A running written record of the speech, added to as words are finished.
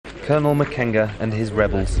Colonel Makenga and his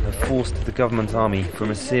rebels have forced the government army from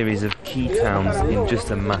a series of key towns in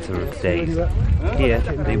just a matter of days. Here,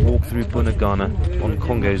 they walk through Bunagana on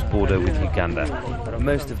Congo's border with Uganda.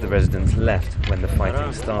 Most of the residents left when the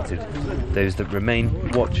fighting started. Those that remain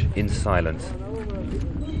watch in silence.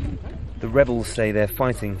 The rebels say they're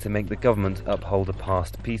fighting to make the government uphold a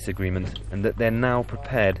past peace agreement and that they're now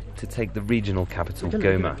prepared to take the regional capital,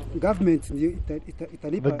 Goma. The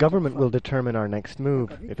government will determine our next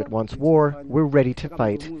move. If it wants war, we're ready to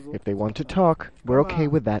fight. If they want to talk, we're okay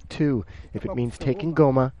with that too. If it means taking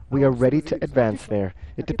Goma, we are ready to advance there.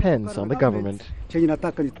 It depends on the government.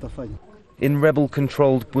 In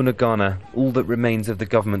rebel-controlled Bunagana, all that remains of the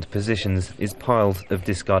government positions is piles of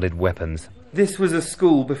discarded weapons. This was a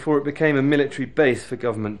school before it became a military base for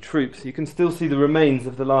government troops. You can still see the remains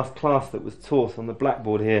of the last class that was taught on the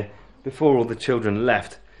blackboard here before all the children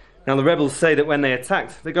left. Now the rebels say that when they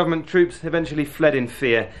attacked, the government troops eventually fled in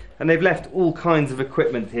fear, and they've left all kinds of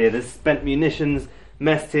equipment here. There's spent munitions,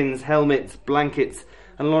 mess tins, helmets, blankets,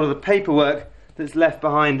 and a lot of the paperwork that's left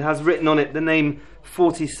behind has written on it the name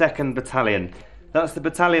 42nd Battalion. That's the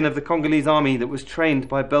battalion of the Congolese army that was trained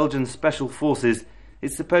by Belgian special forces.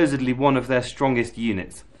 It's supposedly one of their strongest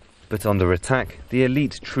units. But under attack, the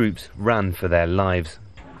elite troops ran for their lives.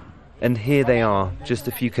 And here they are, just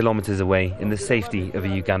a few kilometres away, in the safety of a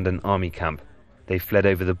Ugandan army camp. They fled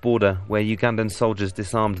over the border, where Ugandan soldiers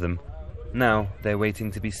disarmed them. Now they're waiting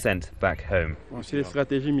to be sent back home. In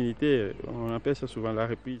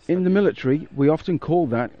the military, we often call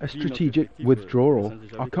that a strategic withdrawal.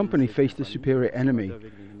 Our company faced a superior enemy,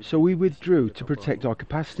 so we withdrew to protect our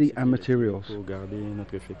capacity and materials.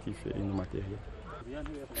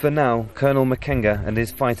 For now, Colonel Makenga and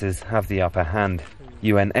his fighters have the upper hand.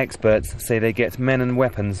 UN experts say they get men and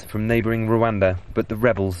weapons from neighbouring Rwanda, but the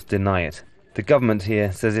rebels deny it. The government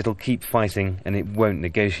here says it'll keep fighting and it won't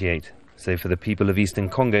negotiate. So for the people of Eastern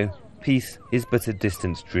Congo, peace is but a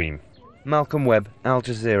distant dream. Webb, Al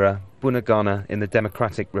Jazeera, Bunagana in the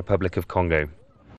Democratic Republic of Congo.